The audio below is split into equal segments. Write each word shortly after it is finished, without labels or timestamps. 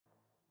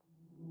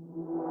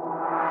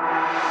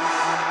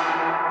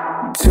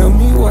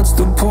what's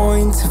the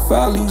point if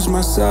I lose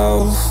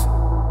myself?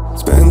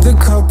 Spend a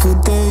couple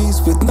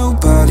days with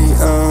nobody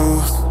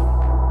else,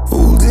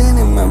 holding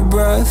in my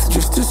breath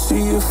just to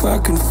see if I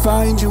can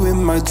find you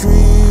in my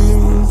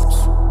dreams.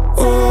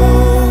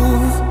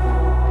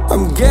 Oh,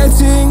 I'm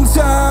getting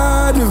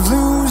tired of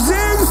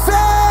losing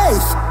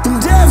faith in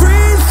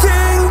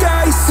everything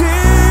I see.